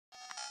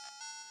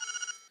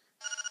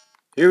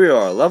Here we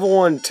are, level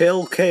 1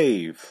 Tail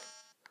Cave.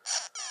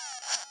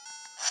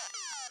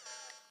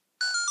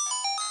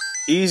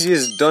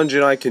 Easiest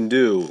dungeon I can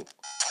do.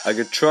 I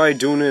could try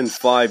doing it in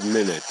 5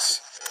 minutes.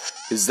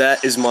 Because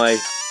that is my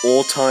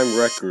all-time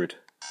record.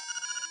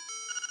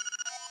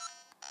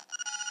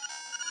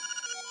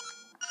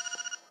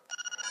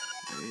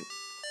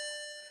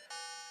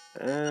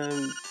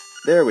 And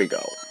there we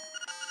go.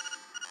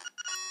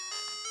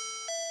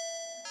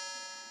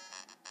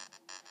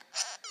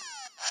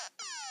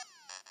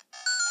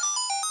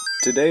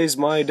 Today's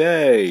my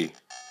day.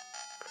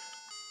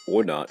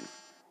 Or not.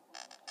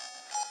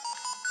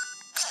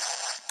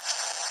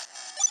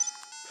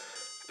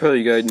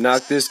 Probably gotta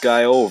knock this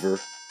guy over.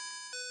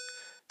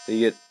 And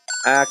you get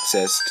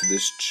access to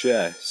this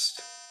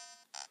chest.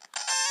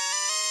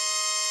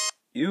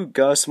 You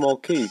got a small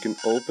key. You can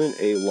open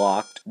a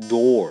locked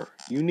door.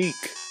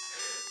 Unique.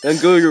 Then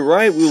go to your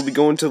right, we'll be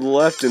going to the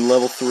left in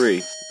level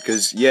 3.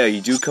 Because, yeah, you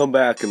do come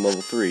back in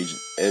level 3.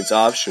 And it's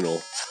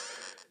optional.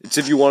 It's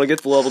if you want to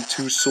get the level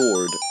 2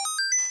 sword.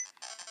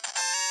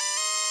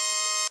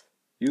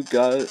 You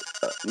got a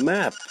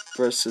map.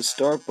 Press the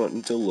start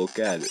button to look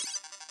at it.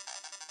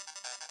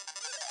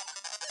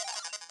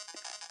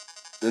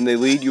 Then they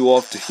lead you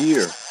off to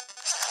here.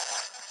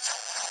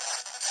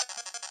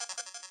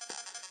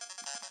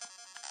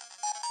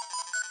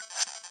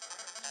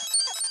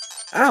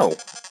 Ow!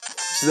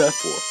 What's that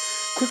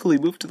for? Quickly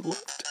move to the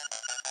left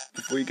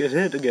before you get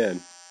hit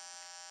again.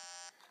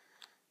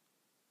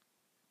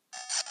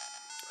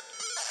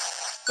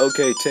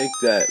 Okay, take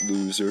that,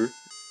 loser.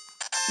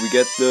 We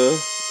get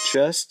the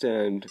chest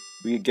and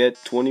we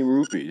get 20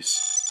 rupees.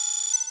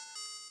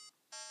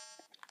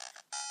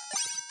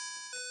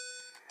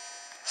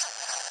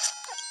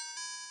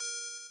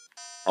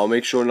 I'll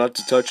make sure not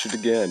to touch it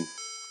again.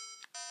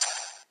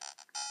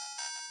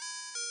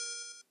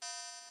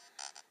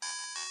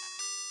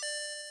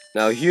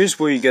 Now here's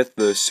where you get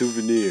the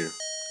souvenir.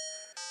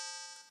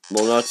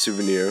 Well, not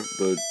souvenir,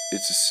 but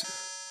it's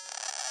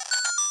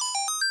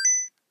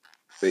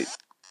a... Wait.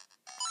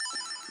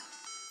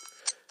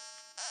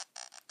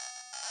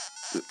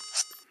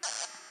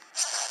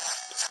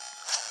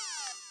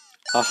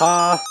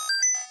 Haha!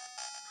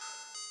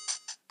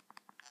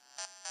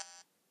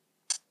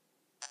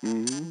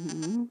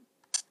 And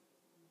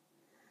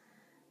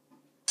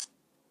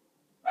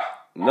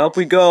up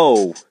we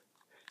go!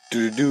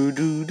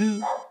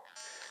 Do-do-do-do.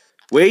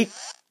 Wait!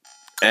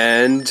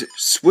 And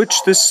switch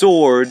the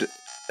sword,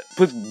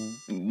 put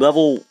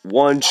level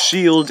 1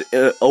 shield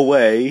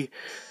away,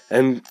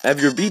 and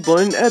have your B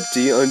button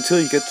empty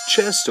until you get the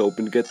chest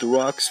open to get the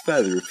rock's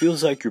feather. It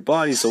feels like your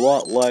body's a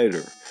lot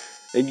lighter.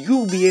 And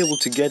you'll be able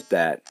to get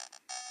that.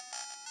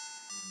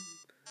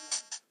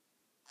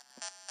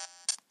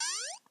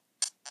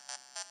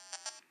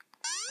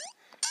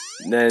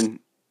 And then,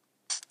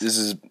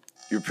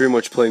 you're pretty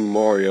much playing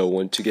Mario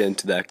once you get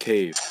into that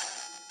cave.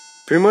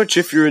 Pretty much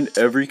if you're in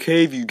every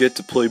cave, you get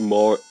to play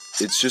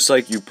it's just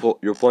like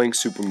you're playing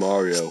Super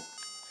Mario.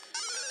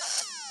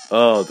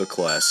 Oh, the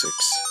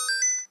classics.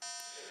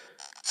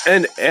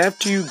 And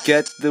after you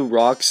get the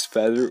rock's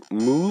feather,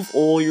 move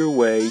all your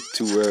way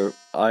to where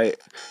I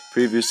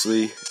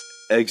previously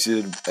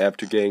exited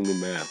after getting the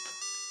map.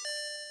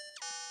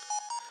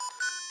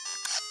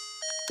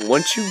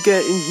 Once you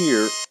get in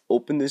here,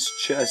 open this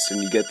chest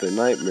and you get the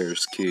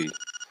Nightmare's key.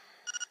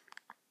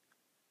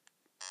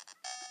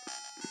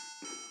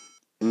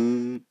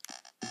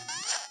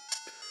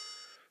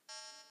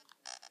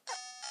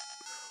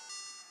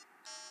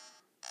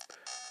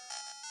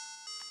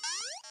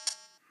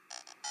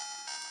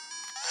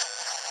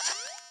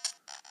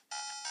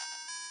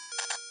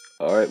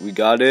 Alright, we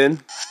got in.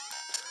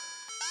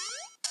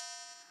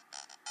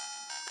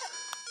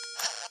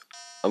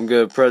 I'm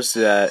gonna press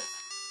that.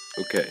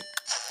 Okay.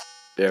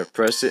 There,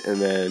 press it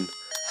and then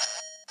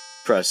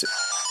press it.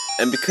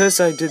 And because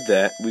I did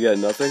that, we got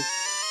nothing.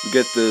 We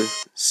get the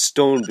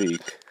stone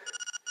beak.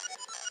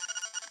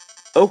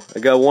 Oh, I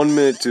got 1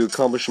 minute to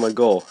accomplish my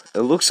goal.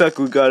 It looks like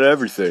we got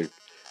everything.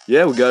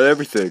 Yeah, we got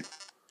everything.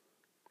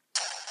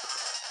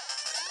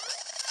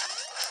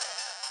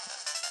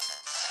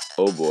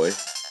 Oh boy.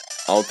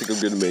 I don't think I'm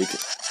gonna make it.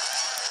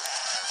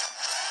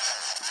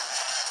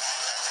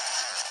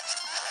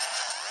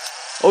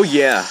 Oh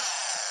yeah.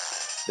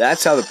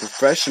 That's how the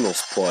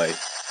professionals play.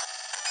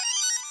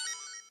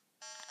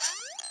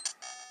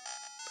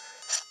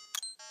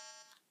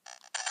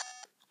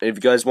 And if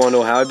you guys want to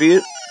know how I beat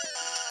it,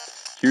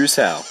 here's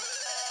how.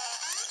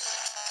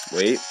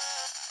 Wait.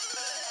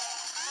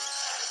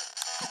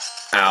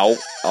 Ow.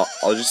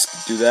 I'll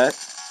just do that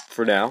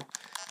for now.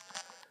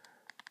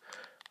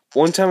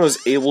 One time I was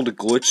able to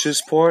glitch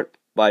this part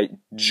by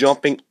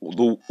jumping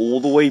all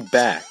the way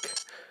back.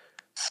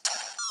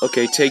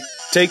 Okay, take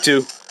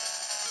 2.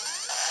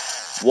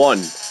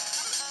 1.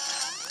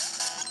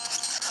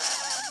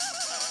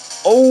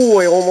 Oh,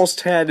 I almost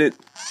had it.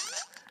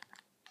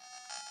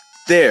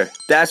 There,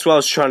 that's what I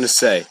was trying to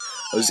say.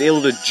 I was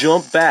able to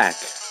jump back.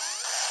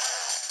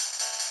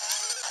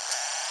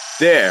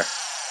 There.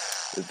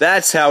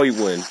 That's how he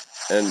win.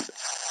 And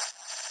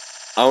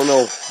I don't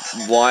know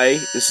why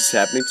this is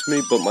happening to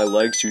me, but my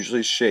legs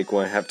usually shake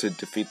when I have to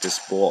defeat this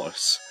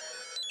boss.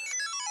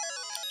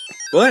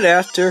 But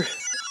after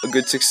a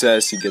good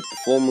success, you get the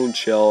full moon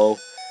cello,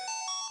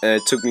 and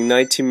it took me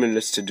 19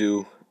 minutes to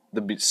do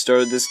the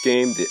start of this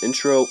game, the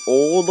intro,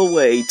 all the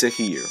way to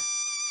here.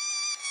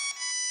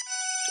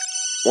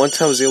 One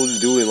time I was able to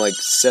do it in like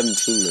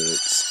 17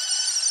 minutes.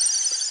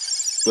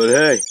 But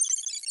hey,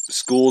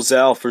 school's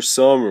out for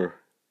summer.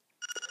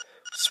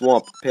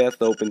 Swamp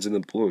path opens in the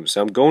blooms.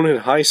 I'm going in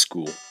high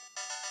school.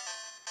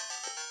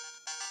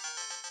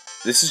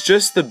 This is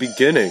just the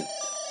beginning.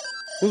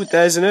 Ooh,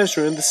 that is an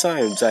instrument in the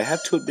science. I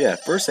have to admit,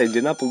 at first I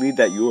did not believe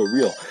that you were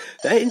real.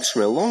 That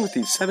instrument, along with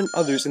the 7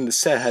 others in the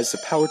set, has the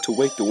power to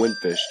wake the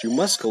windfish. You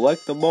must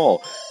collect them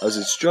all. I was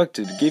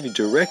instructed to give you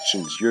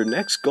directions. Your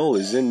next goal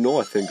is in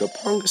north in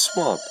Gaponga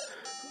Swamp.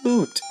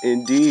 Hoot,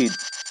 indeed.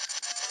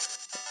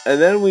 And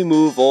then we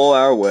move all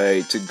our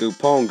way to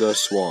Gaponga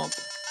Swamp.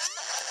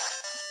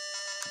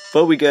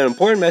 But we get an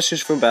important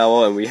message from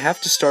Bow and we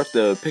have to start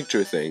the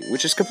picture thing,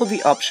 which is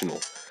completely optional.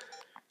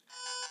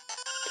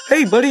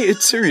 Hey buddy,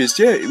 it's serious,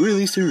 yeah,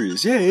 really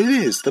serious, yeah it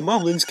is, the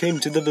Moblins came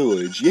to the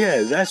village,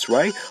 yeah, that's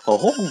right, a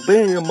whole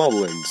band of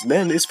Moblins,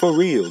 man, it's for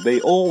real, they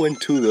all went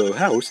to the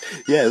house,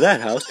 yeah, that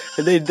house,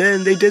 and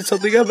then they did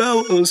something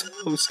about those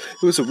house,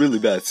 it was a really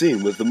bad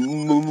scene with the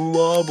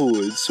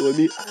Moblins, so I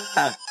mean,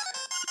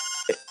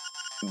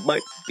 it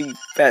might be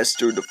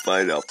faster to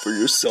find out for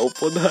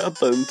yourself what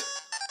happened.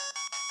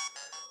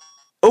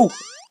 Oh,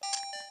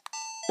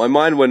 my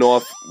mind went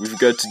off, we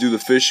forgot to do the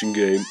fishing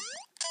game.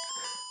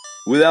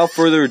 Without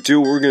further ado,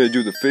 we're gonna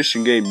do the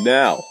fishing game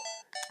now.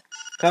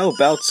 How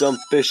about some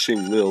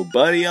fishing, little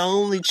buddy? I'll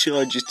only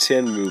charge you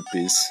 10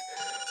 rupees.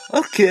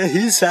 Okay,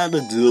 here's how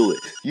to do it.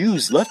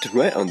 Use left and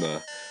right on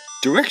the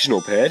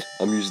directional pad.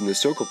 I'm using the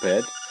circle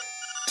pad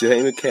to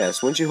aim a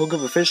cast. Once you hook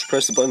up a fish,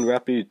 press the button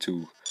rapidly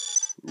to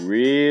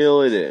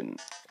reel it in.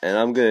 And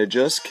I'm gonna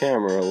adjust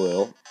camera a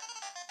little.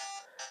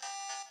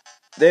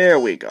 There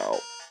we go.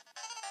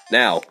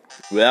 Now,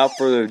 without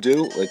further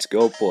ado, let's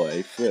go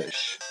play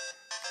fish.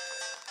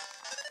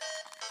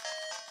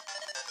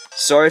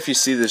 Sorry if you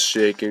see this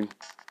shaking,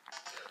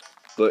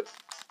 but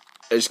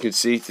as you can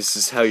see, this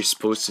is how you're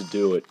supposed to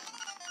do it.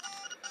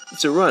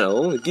 It's a run, I'll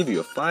only give you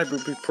a 5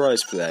 rupee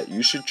prize for that.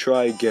 You should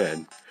try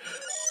again.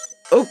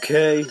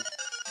 Okay.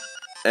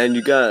 And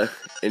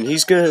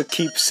he's gonna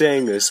keep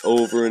saying this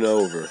over and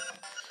over.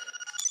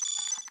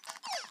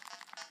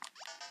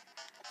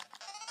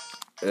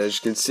 As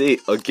you can see,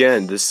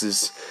 again, this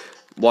is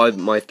why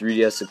my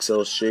 3DS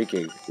XL is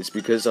shaking. It's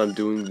because I'm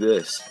doing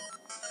this.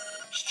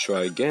 Let's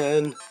try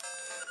again.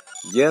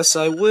 Yes,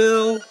 I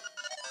will.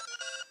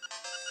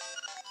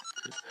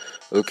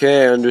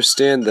 Okay, I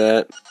understand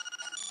that.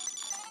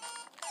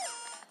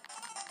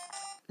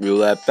 Reel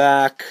that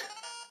back.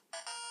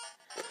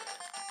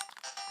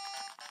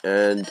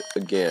 And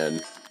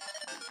again,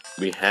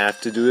 we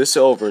have to do this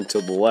over until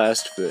the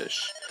last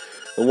fish.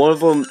 And one of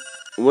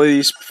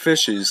these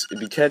fishes, if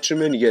you catch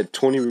them in, you get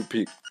 20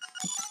 rupees.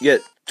 You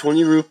get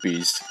 20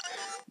 rupees.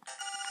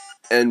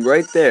 And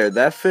right there,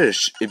 that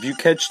fish, if you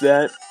catch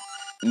that,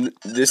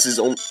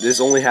 this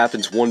only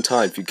happens one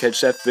time. If you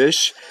catch that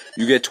fish,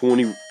 you get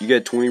 20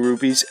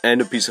 rupees and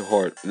a piece of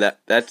heart.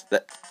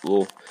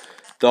 Well,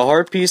 the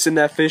heart piece in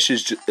that fish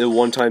is just a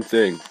one-time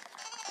thing.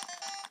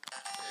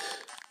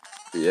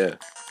 Yeah.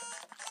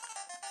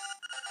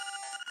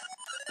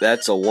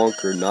 That's a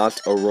lunker, not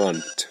a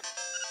runt.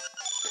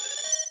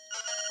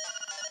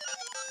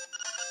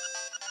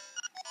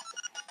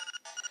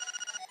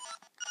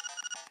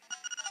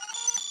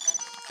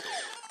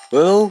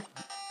 Well,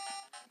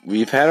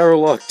 we've had our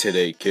luck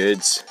today,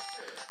 kids.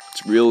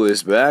 Let's reel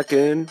this back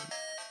in,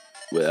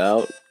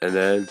 without, and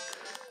then,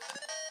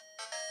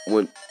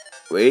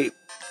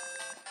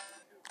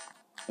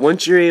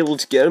 once you're able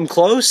to get them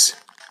close,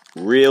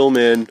 reel them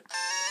in.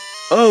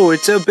 Oh,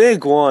 it's a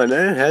big one,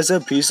 and it has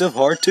a piece of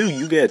heart too.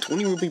 You get a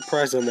 20 rupee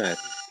prize on that.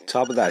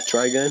 Top of that,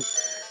 try again.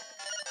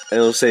 And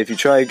it'll say, if you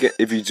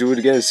do it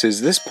again, it says,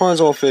 this pond's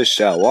all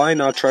fished out. Why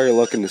not try your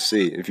luck in the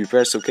sea? If you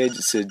press OK, it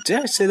says, did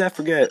I say that?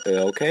 Forget it.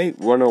 Okay,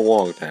 run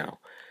along now.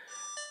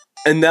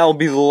 And that'll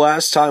be the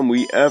last time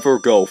we ever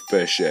go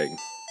fishing.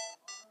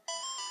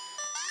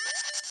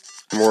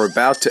 And we're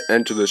about to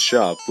enter the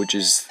shop, which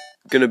is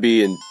gonna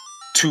be in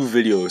 2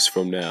 videos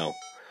from now.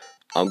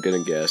 I'm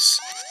gonna guess.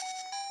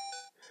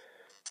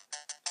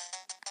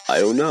 I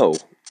don't know.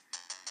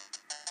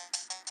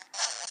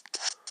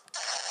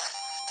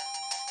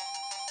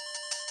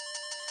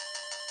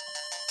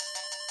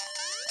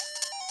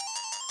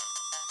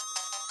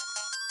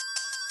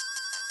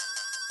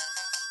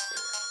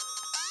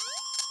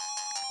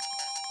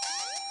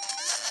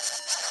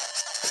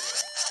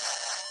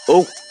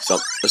 Oh,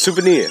 a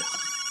souvenir.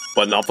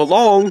 But not for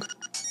long.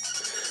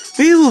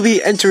 We will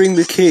be entering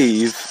the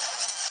cave.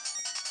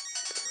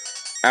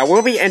 I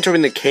will be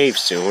entering the cave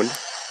soon.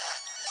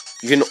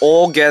 You can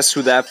all guess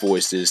who that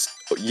voice is.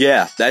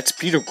 Yeah, that's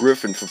Peter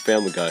Griffin from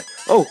Family Guy.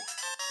 Oh,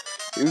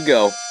 here we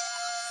go.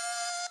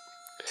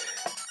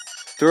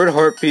 3rd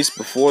heart piece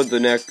before the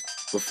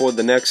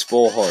next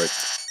full heart.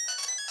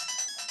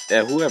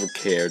 Yeah, whoever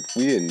cared?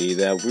 We didn't need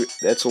that.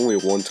 That's only a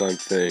one-time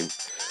thing.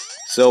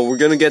 So we're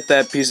gonna get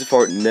that piece of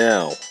heart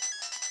now.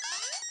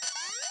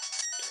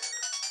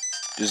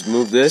 Just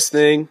move this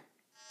thing.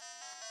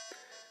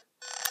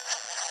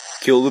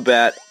 Kill the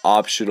bat,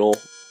 optional.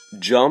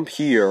 Jump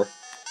here,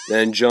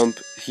 then jump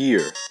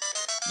here.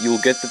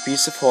 You'll get the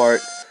piece of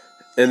heart,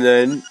 and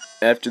then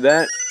after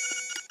that,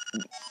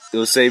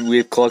 it'll say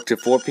we've collected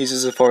 4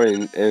 pieces of heart,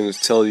 and it'll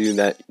tell you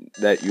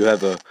that you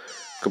have a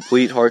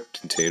complete heart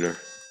container.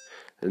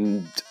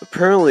 And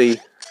apparently,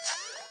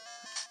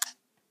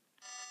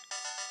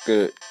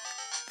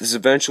 this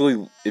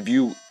eventually, if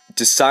you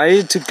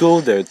decided to go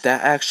there,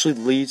 that actually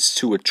leads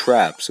to a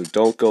trap, so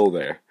don't go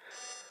there.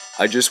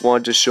 I just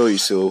wanted to show you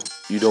so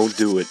you don't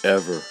do it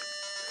ever.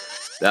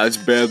 That's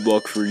bad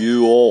luck for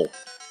you all.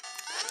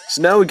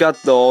 So now we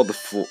got all the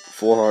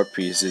 4 heart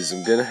pieces.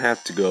 I'm gonna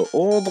have to go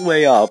all the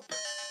way up.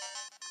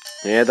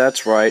 Yeah,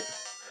 that's right.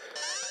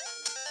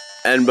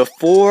 And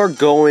before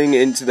going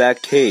into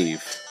that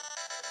cave,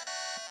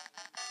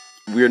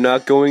 we're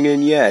not going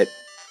in yet.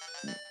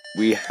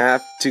 We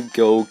have to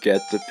go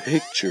get the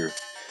picture.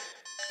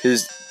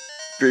 Because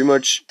pretty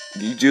much,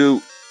 if you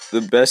do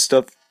the best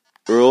stuff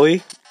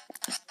early,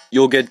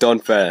 you'll get done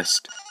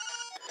fast.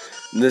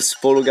 And this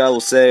photo guy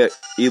will say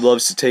he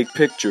loves to take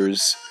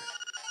pictures.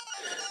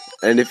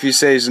 And if he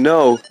says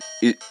no,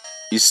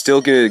 he's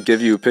still gonna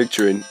give you a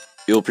picture, and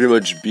he'll pretty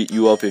much beat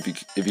you up if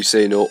you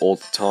say no all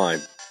the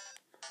time.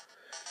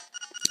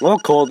 I'll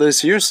call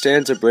this "Here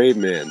Stands a Brave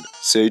Man."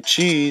 Say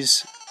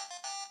cheese.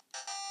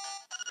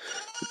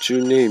 What's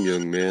your name,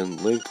 young man?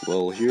 Link.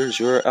 Well, here's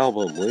your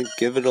album, Link.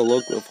 Give it a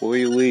look before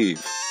you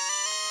leave.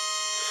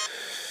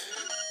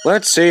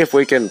 Let's see if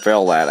we can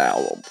fill that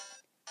album.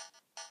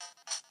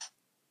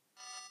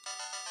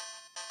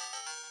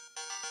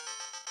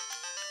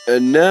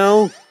 And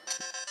now,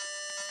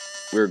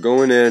 we're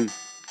going in.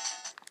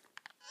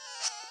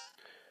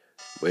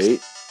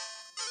 Wait.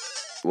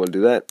 You wanna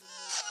do that?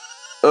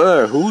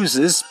 Who's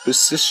this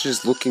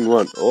suspicious looking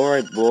one?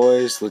 Alright,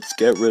 boys, let's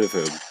get rid of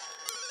him.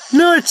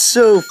 Not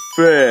so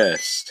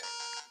fast!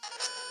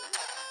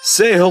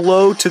 Say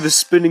hello to the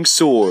spinning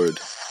sword.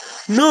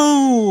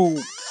 No!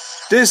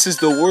 This is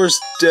the worst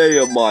day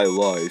of my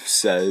life,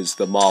 says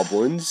the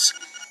Moblins.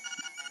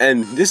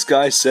 And this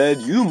guy said,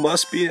 you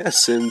must be a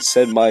sin,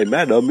 said my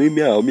madam,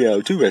 meow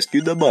meow, to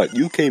rescue the mutt.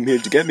 You came here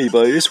to get me,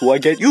 but this will I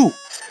get you.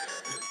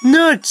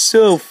 Not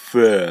so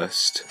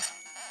fast.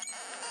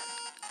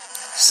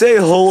 Say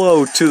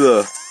hello to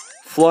the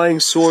flying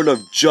sword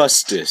of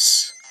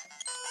justice.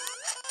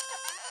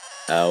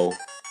 Ow.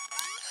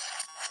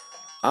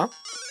 Huh?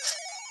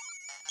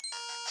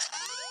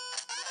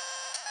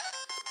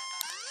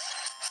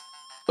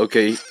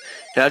 Okay, you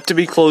have to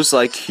be close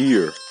like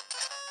here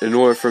in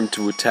order for him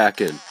to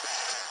attack in.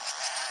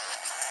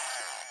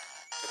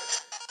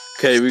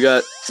 Okay, we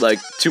got like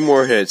 2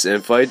 more hits, and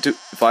if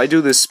I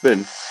do this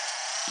spin,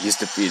 he's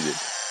defeated.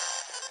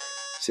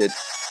 See,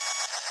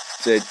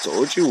 I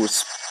told you a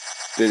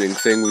spinning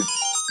thing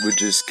would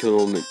just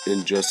kill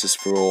injustice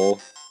for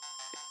all.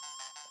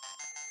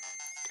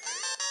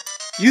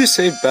 You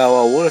say, Bow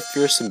Wow, what a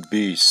fearsome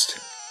beast.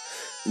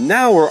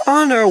 Now we're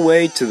on our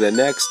way to the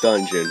next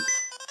dungeon.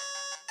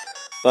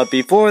 But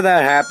before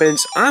that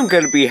happens, I'm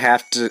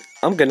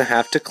gonna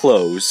have to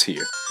close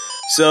here.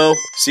 So,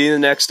 see you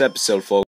in the next episode, folks.